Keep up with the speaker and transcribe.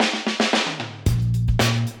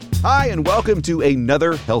Hi, and welcome to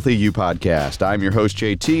another Healthy You podcast. I'm your host,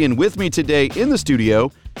 JT, and with me today in the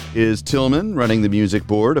studio is Tillman, running the music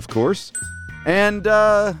board, of course. And,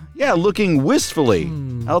 looking wistfully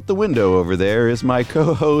out the window over there is my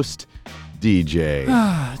co-host, DJ.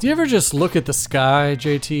 Do you ever just look at the sky,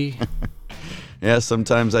 JT? Yeah,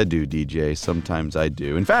 sometimes I do, DJ. Sometimes I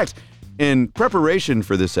do. In fact, in preparation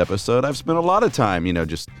for this episode, I've spent a lot of time,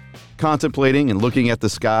 just contemplating and looking at the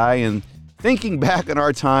sky and thinking back on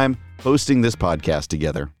our time hosting this podcast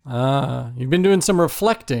together. You've been doing some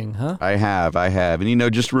reflecting, huh? I have.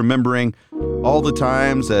 And, just remembering all the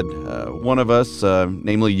times that one of us,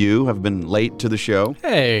 namely you, have been late to the show.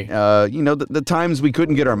 Hey. The times we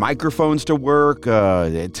couldn't get our microphones to work,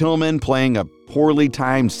 Tillman playing a poorly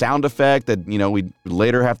timed sound effect that, we'd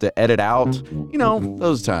later have to edit out.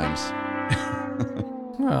 Those times.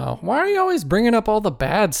 Oh, why are you always bringing up all the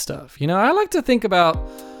bad stuff? I like to think about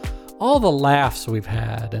all the laughs we've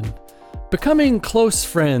had and becoming close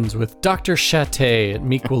friends with Dr. Chate at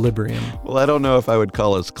Mequilibrium. Well, I don't know if I would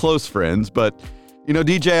call us close friends, but,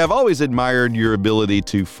 DJ, I've always admired your ability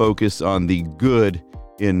to focus on the good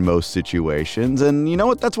in most situations. And you know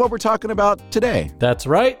what? That's what we're talking about today. That's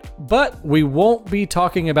right. But we won't be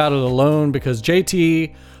talking about it alone because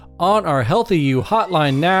JT, on our Healthy You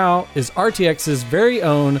hotline now is RTX's very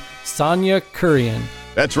own Sonya Kurien.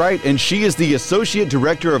 That's right, and she is the Associate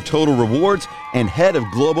Director of Total Rewards and Head of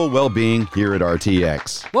Global Wellbeing here at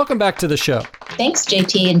RTX. Welcome back to the show. Thanks,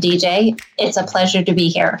 JT and DJ. It's a pleasure to be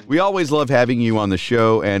here. We always love having you on the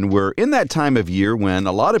show, and we're in that time of year when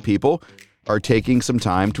a lot of people are taking some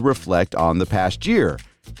time to reflect on the past year,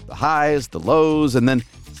 the highs, the lows, and then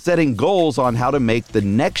setting goals on how to make the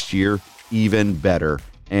next year even better.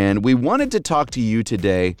 And we wanted to talk to you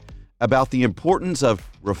today about the importance of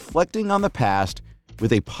reflecting on the past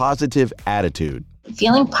with a positive attitude.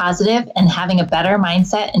 Feeling positive and having a better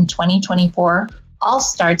mindset in 2024 all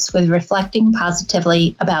starts with reflecting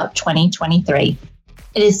positively about 2023.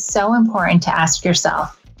 It is so important to ask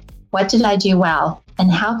yourself, what did I do well?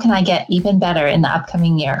 And how can I get even better in the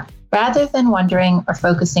upcoming year? Rather than wondering or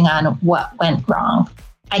focusing on what went wrong.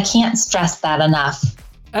 I can't stress that enough.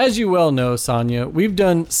 As you well know, Sonya, we've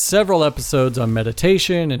done several episodes on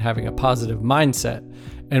meditation and having a positive mindset.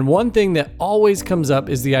 And one thing that always comes up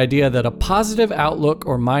is the idea that a positive outlook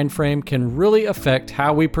or mind frame can really affect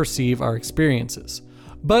how we perceive our experiences.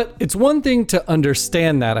 But it's one thing to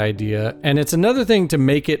understand that idea, and it's another thing to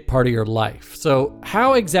make it part of your life. So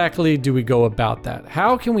how exactly do we go about that?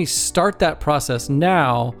 How can we start that process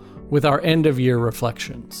now with our end of year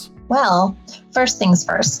reflections? Well, first things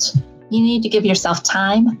first. You need to give yourself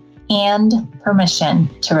time and permission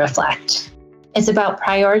to reflect. It's about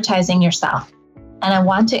prioritizing yourself. And I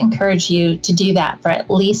want to encourage you to do that for at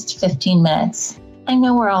least 15 minutes. I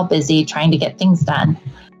know we're all busy trying to get things done,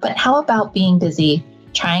 but how about being busy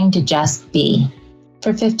trying to just be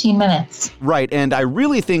for 15 minutes? Right, and I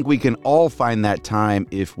really think we can all find that time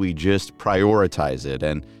if we just prioritize it.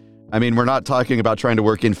 And we're not talking about trying to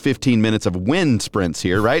work in 15 minutes of wind sprints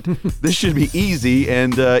here, right? This should be easy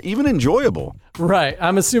and even enjoyable. Right.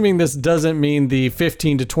 I'm assuming this doesn't mean the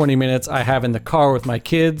 15 to 20 minutes I have in the car with my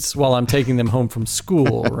kids while I'm taking them home from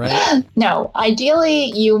school, right? No.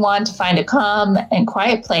 Ideally, you want to find a calm and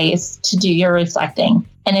quiet place to do your reflecting.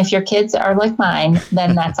 And if your kids are like mine,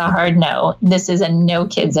 then that's a hard no. This is a no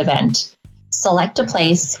kids event. Select a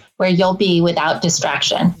place where you'll be without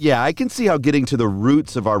distraction. Yeah, I can see how getting to the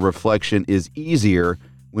roots of our reflection is easier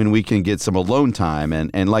when we can get some alone time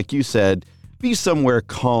and like you said, be somewhere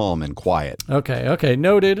calm and quiet. Okay.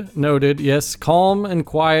 Noted. Yes, calm and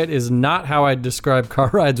quiet is not how I describe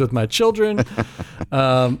car rides with my children.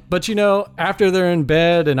 But after they're in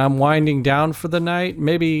bed and I'm winding down for the night,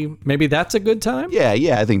 maybe that's a good time?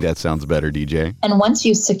 Yeah, I think that sounds better, DJ. And once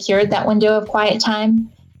you've secured that window of quiet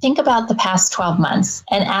time, think about the past 12 months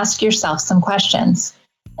and ask yourself some questions.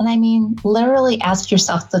 And literally ask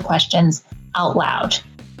yourself the questions out loud.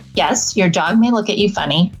 Yes, your dog may look at you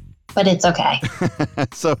funny, but it's okay.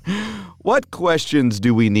 So what questions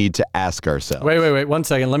do we need to ask ourselves? Wait, 1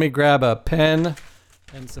 second. Let me grab a pen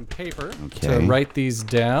and some paper to write these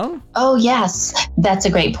down. Oh, yes. That's a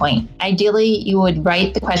great point. Ideally, you would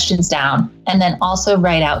write the questions down and then also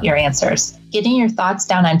write out your answers. Getting your thoughts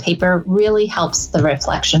down on paper really helps the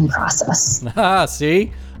reflection process.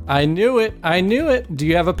 See? I knew it. Do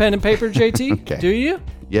you have a pen and paper, JT? Okay. Do you?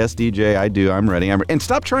 Yes, DJ, I do. I'm ready. And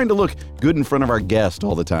stop trying to look good in front of our guest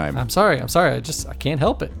all the time. I'm sorry. I can't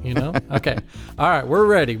help it, Okay. All right, we're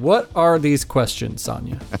ready. What are these questions,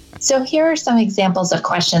 Sonya? So here are some examples of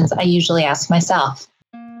questions I usually ask myself.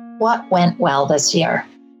 What went well this year?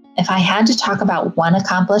 If I had to talk about one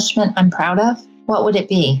accomplishment I'm proud of, what would it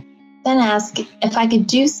be? Then ask, if I could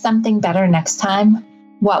do something better next time,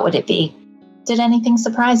 what would it be? Did anything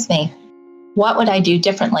surprise me? What would I do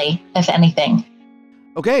differently, if anything?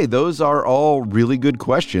 Okay, those are all really good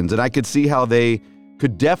questions, and I could see how they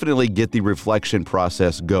could definitely get the reflection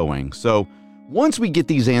process going. So once we get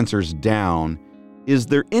these answers down, is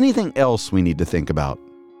there anything else we need to think about?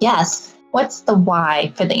 Yes. What's the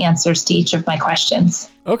why for the answers to each of my questions?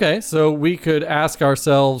 Okay, so we could ask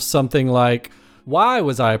ourselves something like, why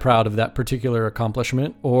was I proud of that particular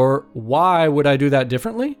accomplishment? Or why would I do that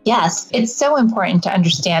differently? Yes, it's so important to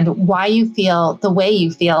understand why you feel the way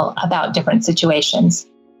you feel about different situations.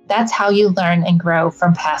 That's how you learn and grow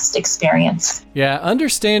from past experience. Yeah,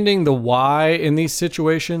 understanding the why in these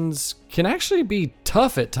situations can actually be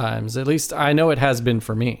tough at times. At least I know it has been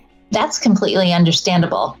for me. That's completely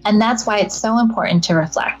understandable, and that's why it's so important to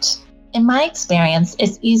reflect. In my experience,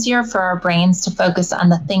 it's easier for our brains to focus on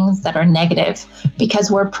the things that are negative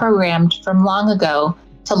because we're programmed from long ago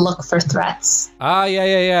to look for threats.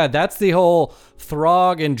 Yeah. That's the whole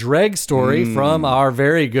Throg and Dreg story from our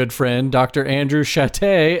very good friend, Dr. Andrew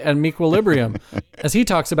Chate and Mequilibrium. As he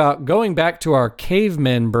talks about going back to our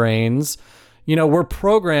cavemen brains, we're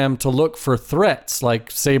programmed to look for threats like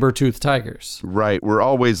saber-toothed tigers. Right. We're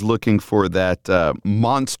always looking for that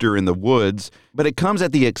monster in the woods, but it comes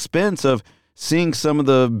at the expense of seeing some of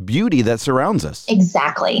the beauty that surrounds us.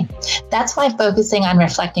 Exactly. That's why focusing on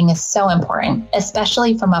reflecting is so important,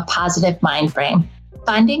 especially from a positive mind frame.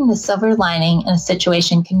 Finding the silver lining in a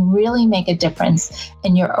situation can really make a difference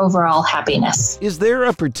in your overall happiness. Is there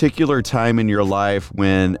a particular time in your life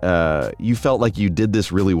when you felt like you did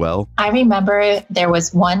this really well? I remember there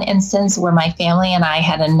was one instance where my family and I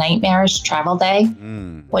had a nightmarish travel day,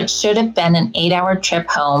 which should have been an 8-hour trip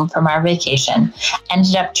home from our vacation,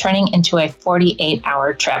 ended up turning into a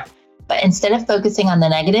 48-hour trip. But instead of focusing on the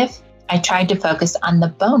negative, I tried to focus on the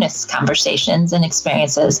bonus conversations and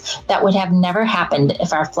experiences that would have never happened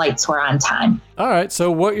if our flights were on time. All right,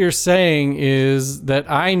 so what you're saying is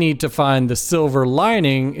that I need to find the silver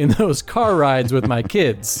lining in those car rides with my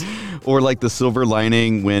kids. Or like the silver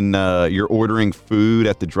lining when you're ordering food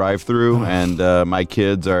at the drive-thru and my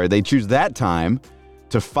kids they choose that time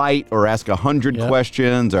to fight or ask 100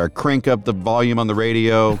 questions or crank up the volume on the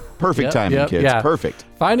radio. Perfect timing, kids. Yeah. Perfect.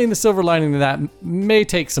 Finding the silver lining in that may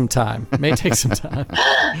take some time.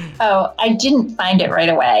 Oh, I didn't find it right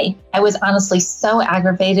away. I was honestly so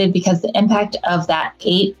aggravated because the impact of that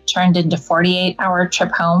 8 turned into 48-hour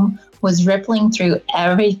trip home was rippling through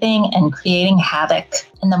everything and creating havoc.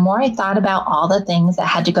 And the more I thought about all the things that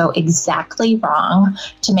had to go exactly wrong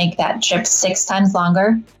to make that trip 6 times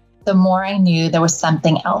longer, the more I knew there was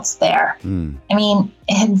something else there. I mean,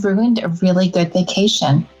 it had ruined a really good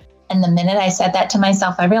vacation. And the minute I said that to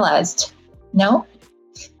myself, I realized, no,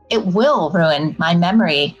 it will ruin my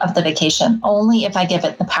memory of the vacation only if I give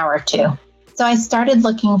it the power to. So I started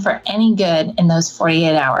looking for any good in those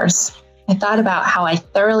 48 hours. I thought about how I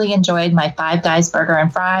thoroughly enjoyed my Five Guys burger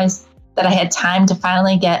and fries, that I had time to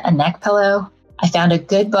finally get a neck pillow. I found a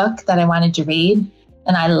good book that I wanted to read,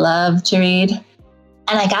 and I love to read.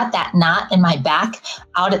 And I got that knot in my back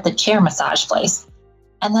out at the chair massage place.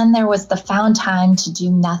 And then there was the found time to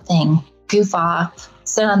do nothing, goof off,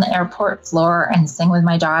 sit on the airport floor and sing with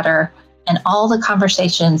my daughter, and all the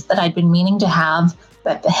conversations that I'd been meaning to have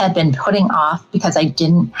but had been putting off because I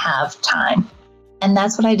didn't have time. And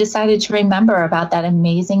that's what I decided to remember about that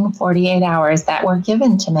amazing 48 hours that were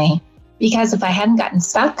given to me. Because if I hadn't gotten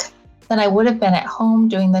stuck, then I would have been at home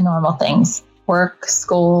doing the normal things. Work,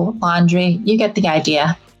 school, laundry, you get the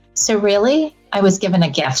idea. So really, I was given a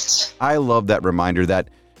gift. I love that reminder that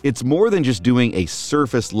it's more than just doing a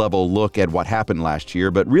surface level look at what happened last year,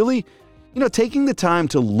 but really, taking the time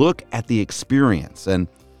to look at the experience and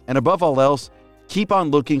above all else, keep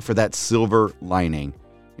on looking for that silver lining.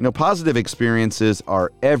 Positive experiences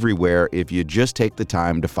are everywhere if you just take the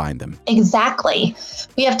time to find them. Exactly.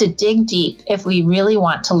 We have to dig deep if we really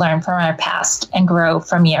want to learn from our past and grow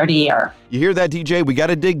from year to year. You hear that, DJ? We got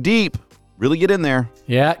to dig deep. Really get in there.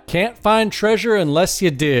 Yeah, can't find treasure unless you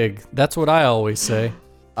dig. That's what I always say.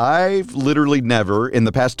 I've literally never, in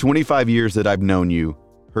the past 25 years that I've known you,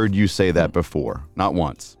 heard you say that before. Not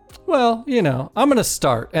once. Well, I'm going to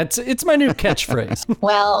start. It's my new catchphrase.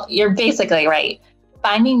 Well, you're basically right.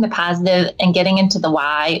 Finding the positive and getting into the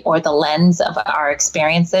why or the lens of our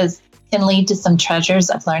experiences can lead to some treasures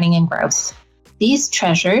of learning and growth. These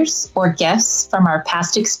treasures or gifts from our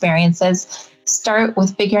past experiences start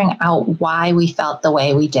with figuring out why we felt the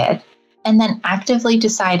way we did, and then actively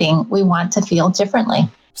deciding we want to feel differently.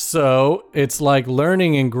 So it's like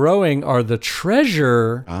learning and growing are the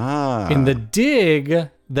treasure in the dig.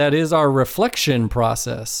 that is our reflection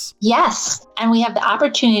process. Yes. And we have the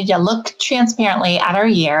opportunity to look transparently at our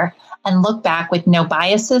year and look back with no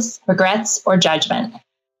biases, regrets, or judgment.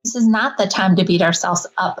 This is not the time to beat ourselves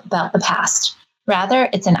up about the past. Rather,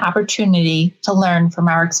 it's an opportunity to learn from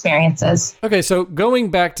our experiences. Okay, so going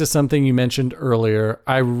back to something you mentioned earlier,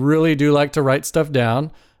 I really do like to write stuff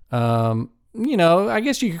down. I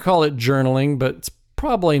guess you could call it journaling, but it's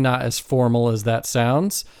probably not as formal as that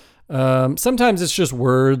sounds. Sometimes it's just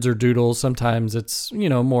words or doodles. Sometimes it's,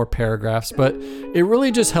 more paragraphs, but it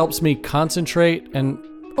really just helps me concentrate and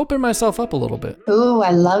open myself up a little bit. Ooh, I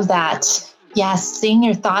love that. Yes, seeing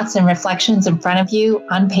your thoughts and reflections in front of you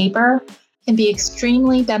on paper can be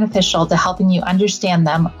extremely beneficial to helping you understand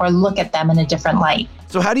them or look at them in a different light.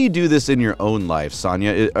 So how do you do this in your own life,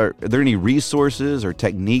 Sonya? Are there any resources or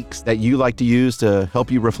techniques that you like to use to help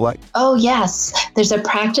you reflect? Oh, yes. There's a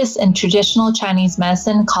practice in traditional Chinese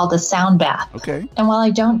medicine called a sound bath. Okay. And while I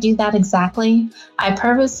don't do that exactly, I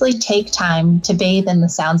purposely take time to bathe in the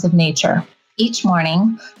sounds of nature. Each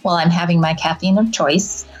morning, while I'm having my caffeine of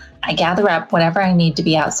choice, I gather up whatever I need to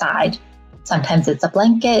be outside. Sometimes it's a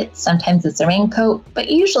blanket, sometimes it's a raincoat, but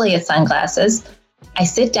usually it's sunglasses. I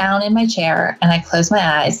sit down in my chair and I close my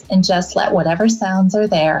eyes and just let whatever sounds are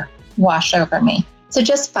there wash over me. So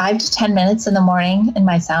just 5 to 10 minutes in the morning in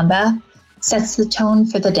my sound bath sets the tone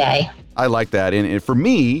for the day. I like that. And for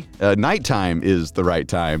me, nighttime is the right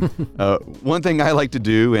time. One thing I like to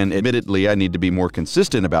do, and admittedly I need to be more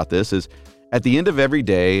consistent about this, is at the end of every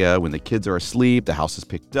day, when the kids are asleep, the house is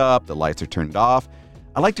picked up, the lights are turned off,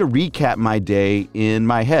 I like to recap my day in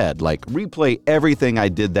my head, like replay everything I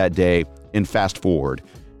did that day and fast forward.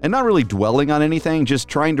 And not really dwelling on anything, just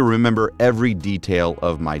trying to remember every detail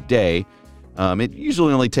of my day. It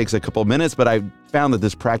usually only takes a couple minutes, but I found that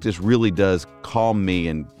this practice really does calm me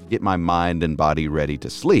and get my mind and body ready to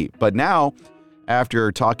sleep. But now,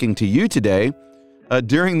 after talking to you today,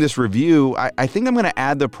 during this review, I think I'm going to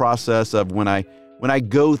add the process of when I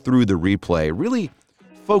go through the replay, really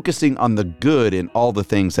focusing on the good in all the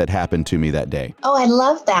things that happened to me that day. Oh, I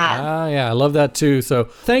love that. Yeah, I love that too. So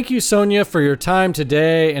thank you, Sonya, for your time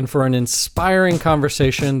today and for an inspiring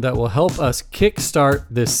conversation that will help us kickstart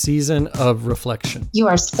this season of reflection. You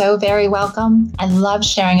are so very welcome. I love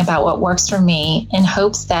sharing about what works for me in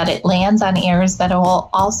hopes that it lands on ears that it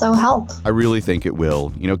will also help. I really think it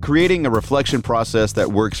will. Creating a reflection process that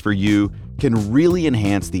works for you can really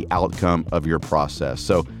enhance the outcome of your process.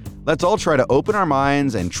 So let's all try to open our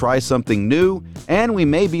minds and try something new, and we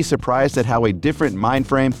may be surprised at how a different mind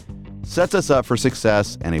frame sets us up for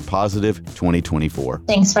success and a positive 2024.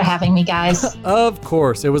 Thanks for having me, guys. Of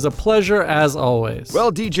course. It was a pleasure as always.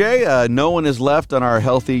 Well, DJ, no one is left on our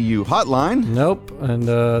Healthy You hotline. Nope. And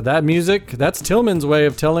that music, that's Tillman's way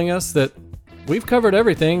of telling us that we've covered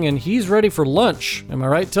everything and he's ready for lunch. Am I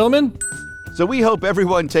right, Tillman? So we hope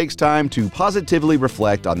everyone takes time to positively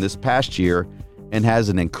reflect on this past year and has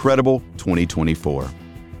an incredible 2024.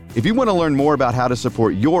 If you want to learn more about how to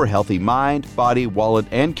support your healthy mind, body, wallet,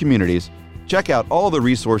 and communities, check out all the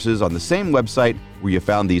resources on the same website where you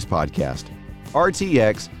found these podcasts,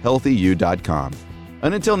 rtxhealthyu.com.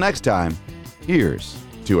 And until next time, here's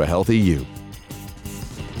to a healthy you.